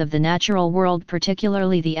proportions of the natural world,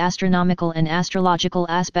 particularly the astronomical and astrological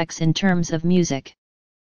aspects, in terms of music.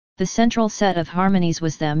 The central set of harmonies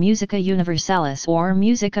was the Musica Universalis, or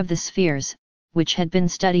Music of the Spheres, which had been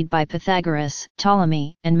studied by Pythagoras,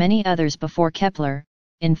 Ptolemy, and many others before Kepler.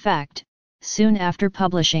 In fact, soon after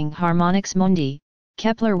publishing Harmonices Mundi,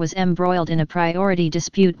 Kepler was embroiled in a priority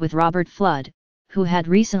dispute with Robert Fludd, who had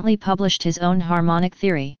recently published his own harmonic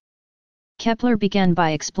theory. Kepler began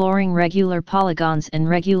by exploring regular polygons and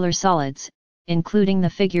regular solids, including the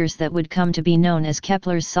figures that would come to be known as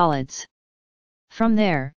Kepler's solids. From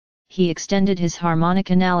there, he extended his harmonic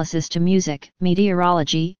analysis to music,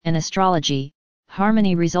 meteorology, and astrology.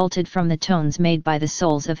 Harmony resulted from the tones made by the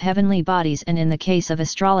souls of heavenly bodies, and in the case of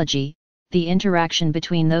astrology, the interaction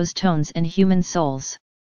between those tones and human souls.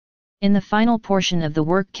 In the final portion of the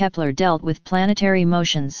work, Kepler dealt with planetary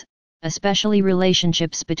motions, especially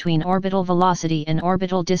relationships between orbital velocity and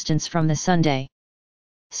orbital distance from the Sun.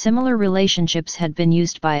 Similar relationships had been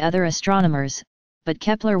used by other astronomers, but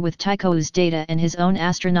Kepler, with Tycho's data and his own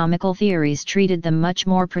astronomical theories, treated them much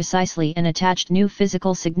more precisely and attached new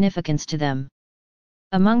physical significance to them.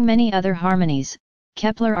 Among many other harmonies,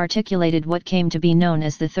 Kepler articulated what came to be known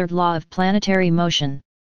as the third law of planetary motion.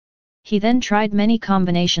 He then tried many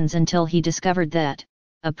combinations until he discovered that,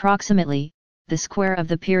 approximately, the square of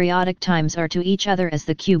the periodic times are to each other as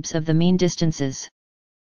the cubes of the mean distances.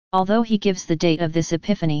 Although he gives the date of this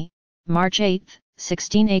epiphany, March 8,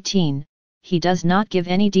 1618, he does not give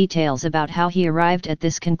any details about how he arrived at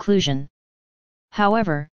this conclusion.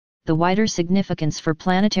 However, the wider significance for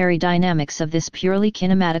planetary dynamics of this purely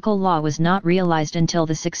kinematical law was not realized until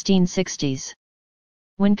the 1660s.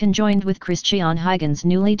 When conjoined with Christian Huygens'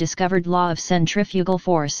 newly discovered law of centrifugal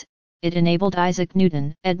force, it enabled Isaac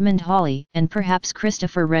Newton, Edmund Halley, and perhaps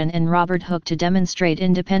Christopher Wren and Robert Hooke to demonstrate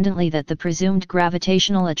independently that the presumed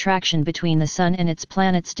gravitational attraction between the Sun and its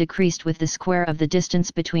planets decreased with the square of the distance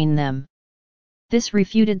between them. This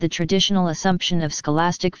refuted the traditional assumption of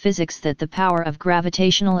scholastic physics that the power of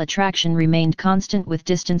gravitational attraction remained constant with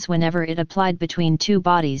distance whenever it applied between two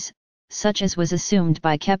bodies, such as was assumed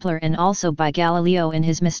by Kepler and also by Galileo in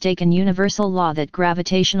his mistaken universal law that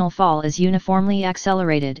gravitational fall is uniformly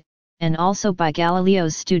accelerated, and also by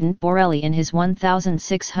Galileo's student Borelli in his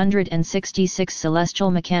 1666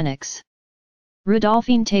 Celestial Mechanics.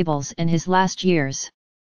 Rudolphine tables and his last years.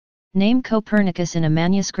 Name Copernicus in a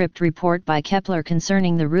manuscript report by Kepler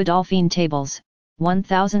concerning the Rudolphine tables,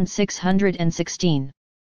 1616.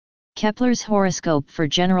 Kepler's horoscope for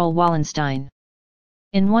General Wallenstein.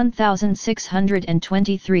 In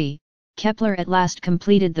 1623, Kepler at last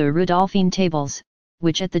completed the Rudolphine tables,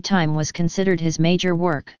 which at the time was considered his major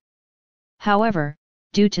work. However,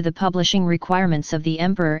 due to the publishing requirements of the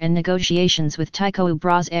emperor and negotiations with Tycho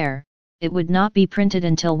Brahe, it would not be printed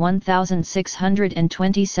until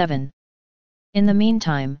 1627. In the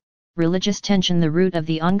meantime, religious tension, the root of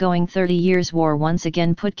the ongoing 30 Years' War, once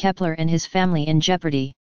again put Kepler and his family in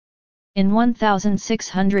jeopardy. In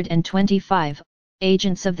 1625,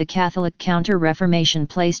 agents of the Catholic Counter-Reformation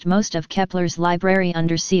placed most of Kepler's library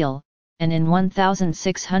under seal, and in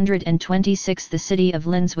 1626 the city of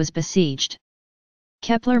Linz was besieged.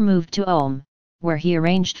 Kepler moved to Ulm, where he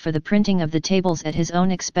arranged for the printing of the tables at his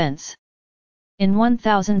own expense. In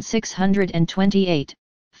 1628,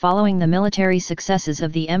 following the military successes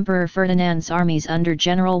of the Emperor Ferdinand's armies under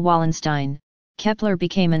General Wallenstein, Kepler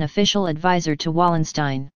became an official advisor to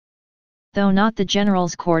Wallenstein. Though not the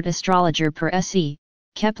general's court astrologer per se,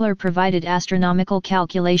 Kepler provided astronomical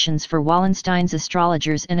calculations for Wallenstein's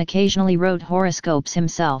astrologers and occasionally wrote horoscopes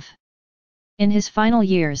himself. In his final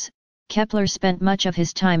years, Kepler spent much of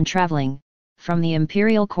his time traveling, from the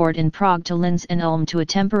imperial court in Prague to Linz and Ulm to a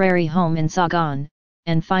temporary home in Sagan,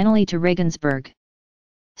 and finally to Regensburg.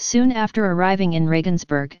 Soon after arriving in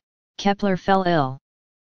Regensburg, Kepler fell ill.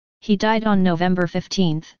 He died on November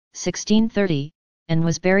 15, 1630, and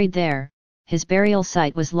was buried there. His burial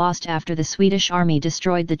site was lost after the Swedish army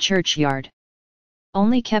destroyed the churchyard.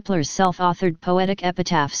 Only Kepler's self-authored poetic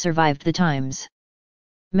epitaph survived the times.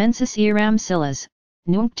 Mensis eram silas,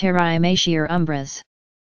 nunc terrae macier umbras.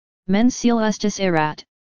 Mens celestis erat,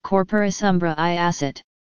 corporis umbra I asset.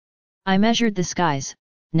 I measured the skies,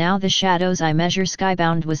 now the shadows I measure.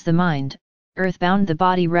 Skybound was the mind, earthbound the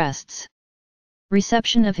body rests.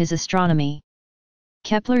 Reception of his astronomy.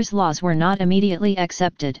 Kepler's laws were not immediately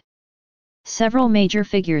accepted. Several major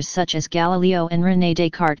figures such as Galileo and René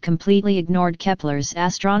Descartes completely ignored Kepler's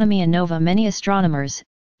Astronomia Nova. Many astronomers,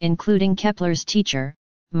 including Kepler's teacher,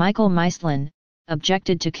 Michael Maestlin,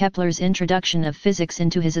 objected to Kepler's introduction of physics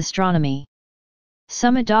into his astronomy.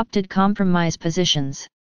 Some adopted compromise positions.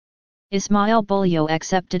 Ismail Bolio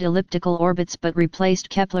accepted elliptical orbits but replaced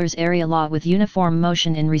Kepler's area law with uniform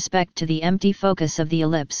motion in respect to the empty focus of the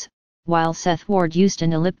ellipse, while Seth Ward used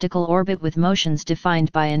an elliptical orbit with motions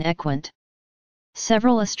defined by an equant.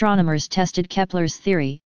 Several astronomers tested Kepler's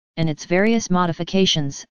theory, and its various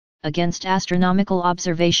modifications, against astronomical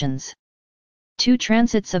observations. Two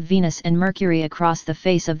transits of Venus and Mercury across the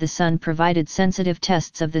face of the Sun provided sensitive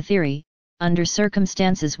tests of the theory, under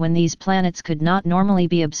circumstances when these planets could not normally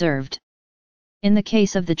be observed. In the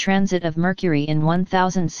case of the transit of Mercury in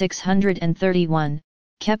 1631,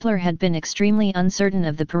 Kepler had been extremely uncertain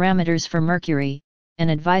of the parameters for Mercury, and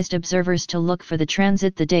advised observers to look for the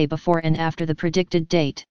transit the day before and after the predicted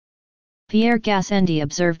date. Pierre Gassendi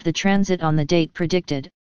observed the transit on the date predicted,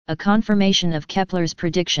 a confirmation of Kepler's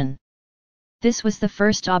prediction. This was the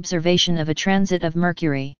first observation of a transit of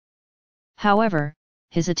Mercury. However,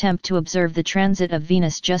 his attempt to observe the transit of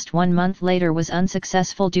Venus just 1 month later was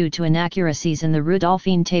unsuccessful due to inaccuracies in the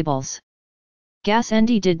Rudolphine tables.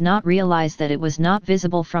 Gassendi did not realize that it was not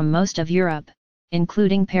visible from most of Europe,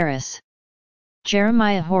 including Paris.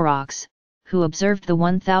 Jeremiah Horrocks, who observed the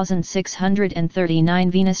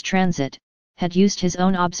 1639 Venus transit, had used his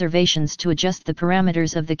own observations to adjust the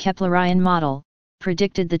parameters of the Keplerian model,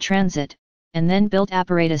 predicted the transit, and then built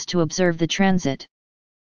apparatus to observe the transit.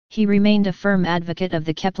 He remained a firm advocate of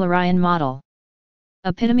the Keplerian model.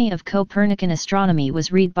 Epitome of Copernican Astronomy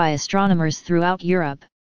was read by astronomers throughout Europe,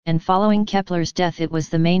 and following Kepler's death it was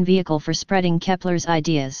the main vehicle for spreading Kepler's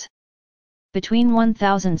ideas. Between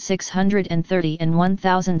 1630 and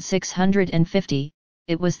 1650,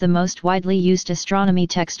 it was the most widely used astronomy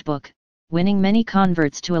textbook, winning many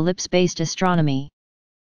converts to ellipse-based astronomy.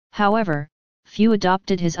 However, few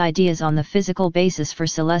adopted his ideas on the physical basis for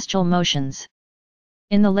celestial motions.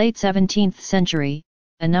 In the late 17th century,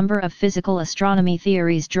 a number of physical astronomy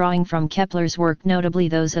theories drawing from Kepler's work, notably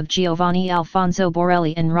those of Giovanni Alfonso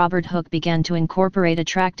Borelli and Robert Hooke, began to incorporate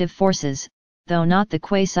attractive forces, though not the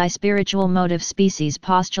quasi-spiritual motive species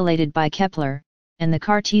postulated by Kepler, and the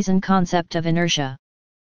Cartesian concept of inertia.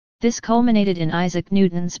 This culminated in Isaac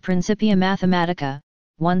Newton's Principia Mathematica,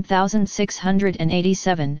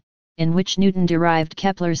 1687, in which Newton derived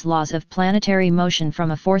Kepler's laws of planetary motion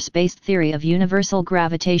from a force-based theory of universal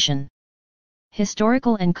gravitation.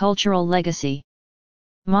 Historical and cultural legacy.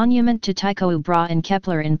 Monument to Tycho Brahe and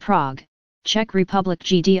Kepler in Prague, Czech Republic.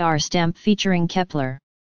 GDR stamp featuring Kepler.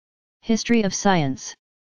 History of science.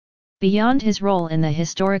 Beyond his role in the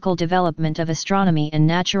historical development of astronomy and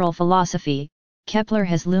natural philosophy, Kepler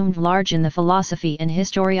has loomed large in the philosophy and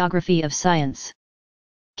historiography of science.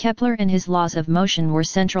 Kepler and his laws of motion were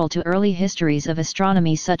central to early histories of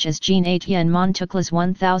astronomy such as Jean-Étienne Montucla's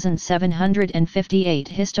 1758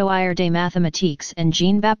 Histoire des mathématiques and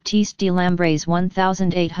Jean-Baptiste de Lambray's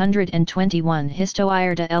 1821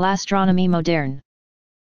 Histoire de l'astronomie moderne.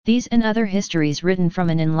 These and other histories written from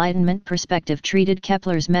an Enlightenment perspective treated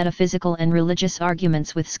Kepler's metaphysical and religious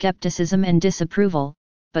arguments with skepticism and disapproval,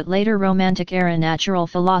 but later Romantic-era natural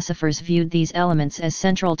philosophers viewed these elements as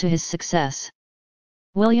central to his success.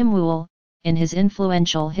 William Whewell, in his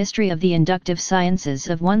influential History of the Inductive Sciences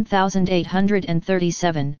of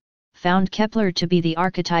 1837, found Kepler to be the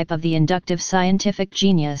archetype of the inductive scientific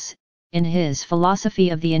genius. In his Philosophy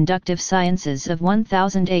of the Inductive Sciences of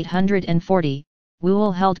 1840,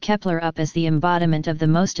 Whewell held Kepler up as the embodiment of the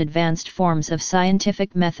most advanced forms of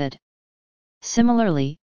scientific method.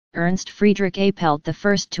 Similarly, Ernst Friedrich Apelt, the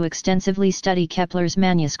first to extensively study Kepler's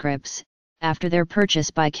manuscripts, after their purchase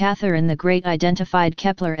by Catherine the Great, identified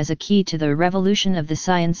Kepler as a key to the revolution of the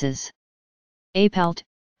sciences. Apelt,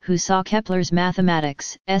 who saw Kepler's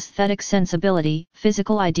mathematics, aesthetic sensibility,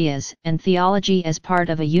 physical ideas, and theology as part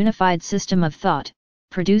of a unified system of thought,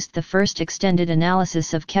 produced the first extended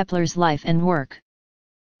analysis of Kepler's life and work.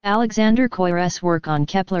 Alexander Koyer's work on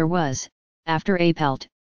Kepler was, after Apelt,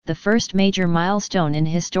 the first major milestone in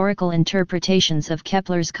historical interpretations of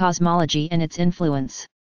Kepler's cosmology and its influence.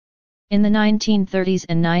 In the 1930s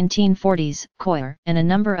and 1940s, Koyer, and a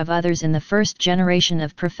number of others in the first generation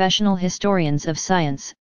of professional historians of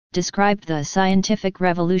science, described the scientific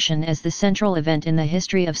revolution as the central event in the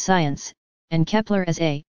history of science, and Kepler as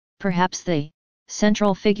perhaps the,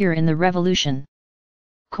 central figure in the revolution.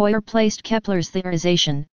 Koyer placed Kepler's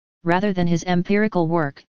theorization, rather than his empirical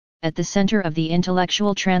work, at the center of the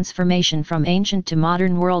intellectual transformation from ancient to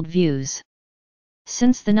modern worldviews.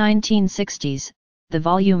 Since the 1960s, the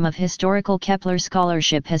volume of historical Kepler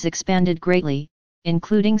scholarship has expanded greatly,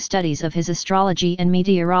 including studies of his astrology and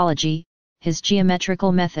meteorology, his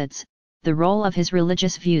geometrical methods, the role of his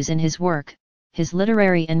religious views in his work, his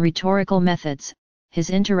literary and rhetorical methods, his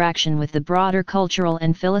interaction with the broader cultural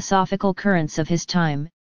and philosophical currents of his time,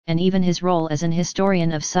 and even his role as an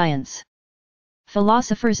historian of science.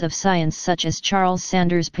 Philosophers of science such as Charles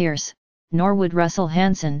Sanders Peirce, Norwood Russell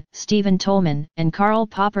Hanson, Stephen Tolman, and Karl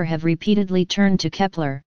Popper have repeatedly turned to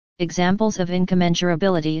Kepler. Examples of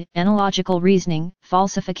incommensurability, analogical reasoning,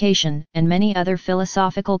 falsification, and many other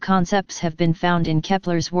philosophical concepts have been found in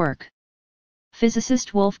Kepler's work.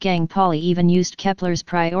 Physicist Wolfgang Pauli even used Kepler's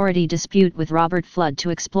priority dispute with Robert Fludd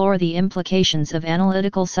to explore the implications of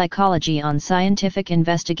analytical psychology on scientific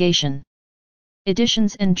investigation.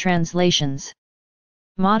 Editions and translations.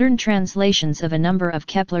 Modern translations of a number of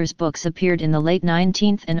Kepler's books appeared in the late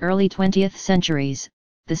 19th and early 20th centuries.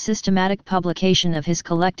 The systematic publication of his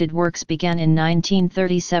collected works began in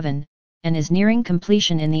 1937, and is nearing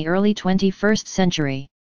completion in the early 21st century.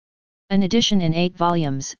 An edition in 8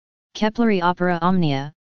 volumes, Kepleri Opera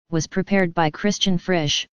Omnia, was prepared by Christian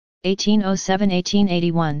Frisch,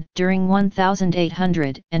 1807-1881, during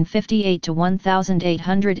 1858 to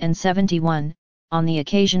 1871, on the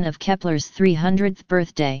occasion of Kepler's 300th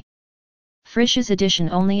birthday. Frisch's edition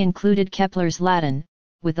only included Kepler's Latin,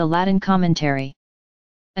 with a Latin commentary.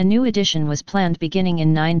 A new edition was planned beginning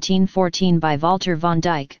in 1914 by Walter von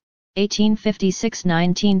Dyck,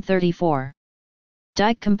 1856-1934.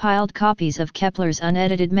 Dyck compiled copies of Kepler's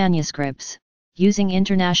unedited manuscripts, using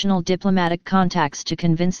international diplomatic contacts to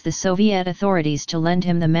convince the Soviet authorities to lend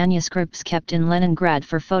him the manuscripts kept in Leningrad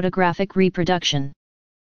for photographic reproduction.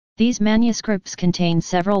 These manuscripts contain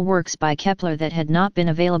several works by Kepler that had not been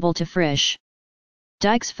available to Frisch.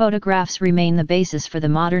 Dike's photographs remain the basis for the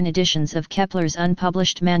modern editions of Kepler's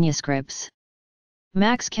unpublished manuscripts.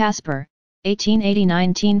 Max Caspar,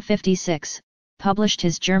 1880–1956, published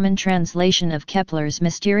his German translation of Kepler's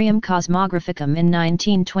Mysterium Cosmographicum in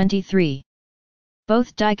 1923.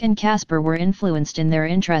 Both Dike and Caspar were influenced in their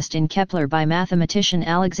interest in Kepler by mathematician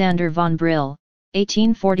Alexander von Brill,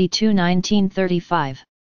 1842–1935.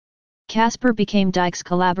 Caspar became Dike's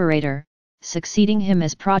collaborator, succeeding him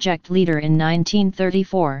as project leader in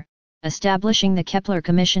 1934, establishing the Kepler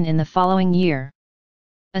Commission in the following year.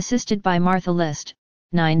 Assisted by Martha List,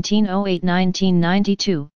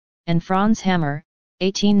 1908–1992, and Franz Hammer,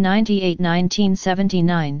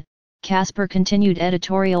 1898–1979, Caspar continued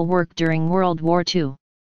editorial work during World War II.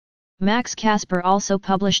 Max Caspar also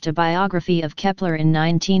published a biography of Kepler in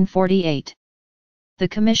 1948. The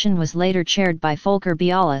commission was later chaired by Volker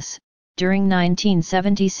Bialis, during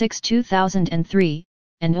 1976–2003,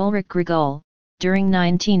 and Ulrich Grigol, during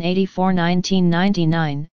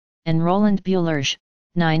 1984–1999, and Roland Buhlersch,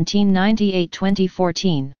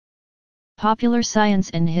 1998–2014. Popular science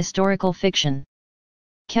and historical fiction.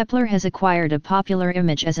 Kepler has acquired a popular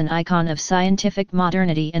image as an icon of scientific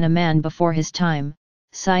modernity and a man before his time.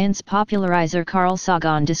 Science popularizer Carl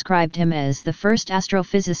Sagan described him as the first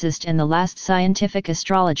astrophysicist and the last scientific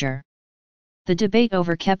astrologer. The debate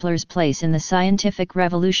over Kepler's place in the scientific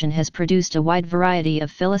revolution has produced a wide variety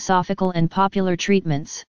of philosophical and popular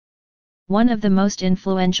treatments. One of the most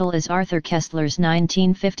influential is Arthur Koestler's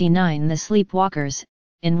 1959 The Sleepwalkers,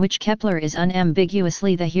 in which Kepler is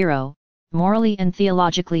unambiguously the hero, morally and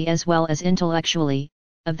theologically as well as intellectually,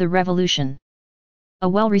 of the revolution. A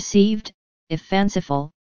well-received, if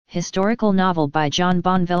fanciful, historical novel by John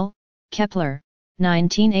Bonville, Kepler,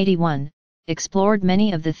 1981, explored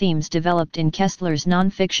many of the themes developed in Koestler's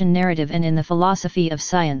non-fiction narrative and in the philosophy of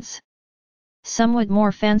science. Somewhat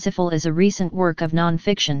more fanciful is a recent work of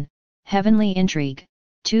non-fiction, Heavenly Intrigue,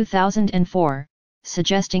 2004,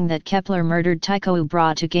 suggesting that Kepler murdered Tycho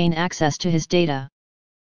Brahe to gain access to his data.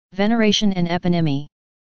 Veneration and eponymy.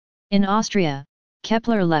 In Austria,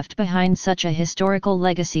 Kepler left behind such a historical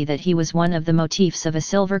legacy that he was one of the motifs of a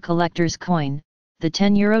silver collector's coin, the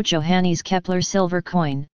 €10 Johannes Kepler silver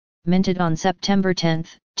coin, minted on September 10,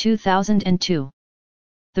 2002.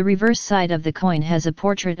 The reverse side of the coin has a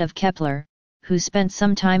portrait of Kepler, who spent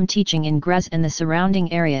some time teaching in Graz and the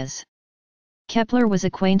surrounding areas. Kepler was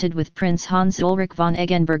acquainted with Prince Hans Ulrich von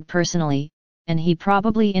Eggenberg personally, and he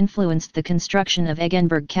probably influenced the construction of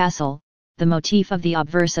Eggenberg Castle, the motif of the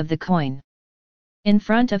obverse of the coin. In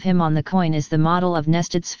front of him on the coin is the model of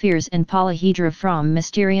nested spheres and polyhedra from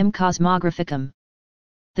Mysterium Cosmographicum.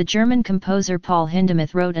 The German composer Paul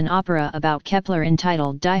Hindemith wrote an opera about Kepler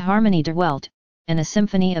entitled Die Harmonie der Welt, and a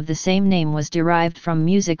symphony of the same name was derived from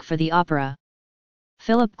music for the opera.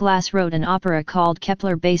 Philip Glass wrote an opera called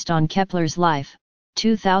Kepler based on Kepler's life,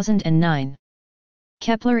 2009.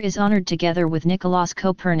 Kepler is honored together with Nicolaus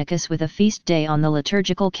Copernicus with a feast day on the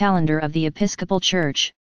liturgical calendar of the Episcopal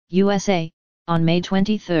Church, USA, on May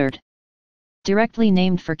 23. Directly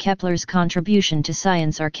named for Kepler's contribution to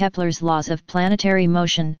science are Kepler's laws of planetary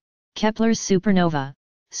motion, Kepler's supernova,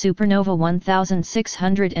 supernova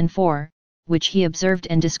 1604, which he observed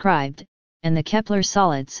and described, and the Kepler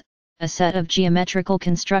solids, a set of geometrical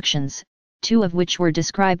constructions, two of which were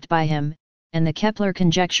described by him, and the Kepler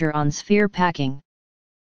conjecture on sphere packing.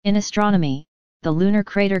 In astronomy, the lunar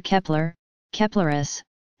crater Kepler, Keplerus,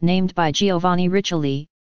 named by Giovanni Riccioli,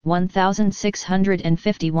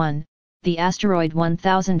 1651, the asteroid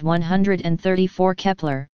 1134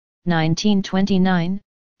 Kepler, 1929,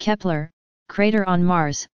 Kepler, crater on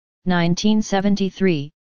Mars, 1973,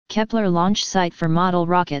 Kepler launch site for model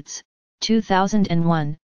rockets,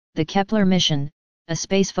 2001, the Kepler mission, a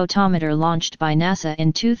space photometer launched by NASA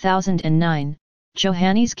in 2009,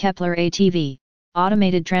 Johannes Kepler ATV,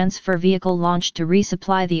 automated transfer vehicle launched to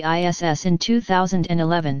resupply the ISS in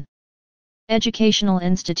 2011. Educational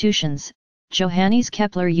institutions, Johannes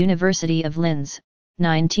Kepler University of Linz,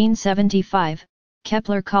 1975,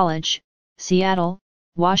 Kepler College, Seattle,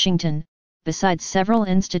 Washington, besides several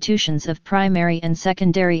institutions of primary and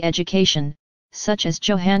secondary education, such as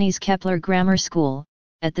Johannes Kepler Grammar School,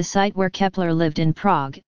 at the site where Kepler lived in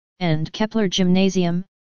Prague, and Kepler Gymnasium,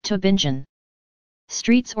 Tübingen.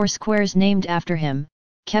 Streets or squares named after him,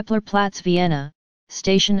 Keplerplatz Vienna,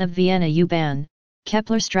 Station of Vienna U-Bahn,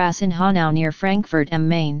 Keplerstrasse in Hanau near Frankfurt am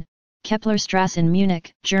Main, Keplerstrasse in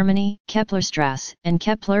Munich, Germany, Keplerstrasse and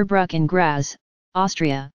Keplerbruck in Graz,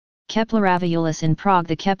 Austria, Kepleravulus in Prague,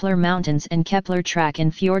 the Kepler Mountains and Kepler Track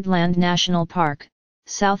in Fiordland National Park,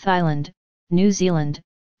 South Island, New Zealand,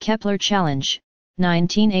 Kepler Challenge,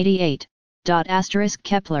 1988.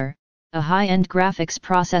 Kepler, a high-end graphics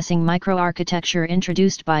processing microarchitecture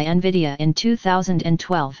introduced by NVIDIA in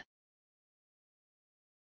 2012.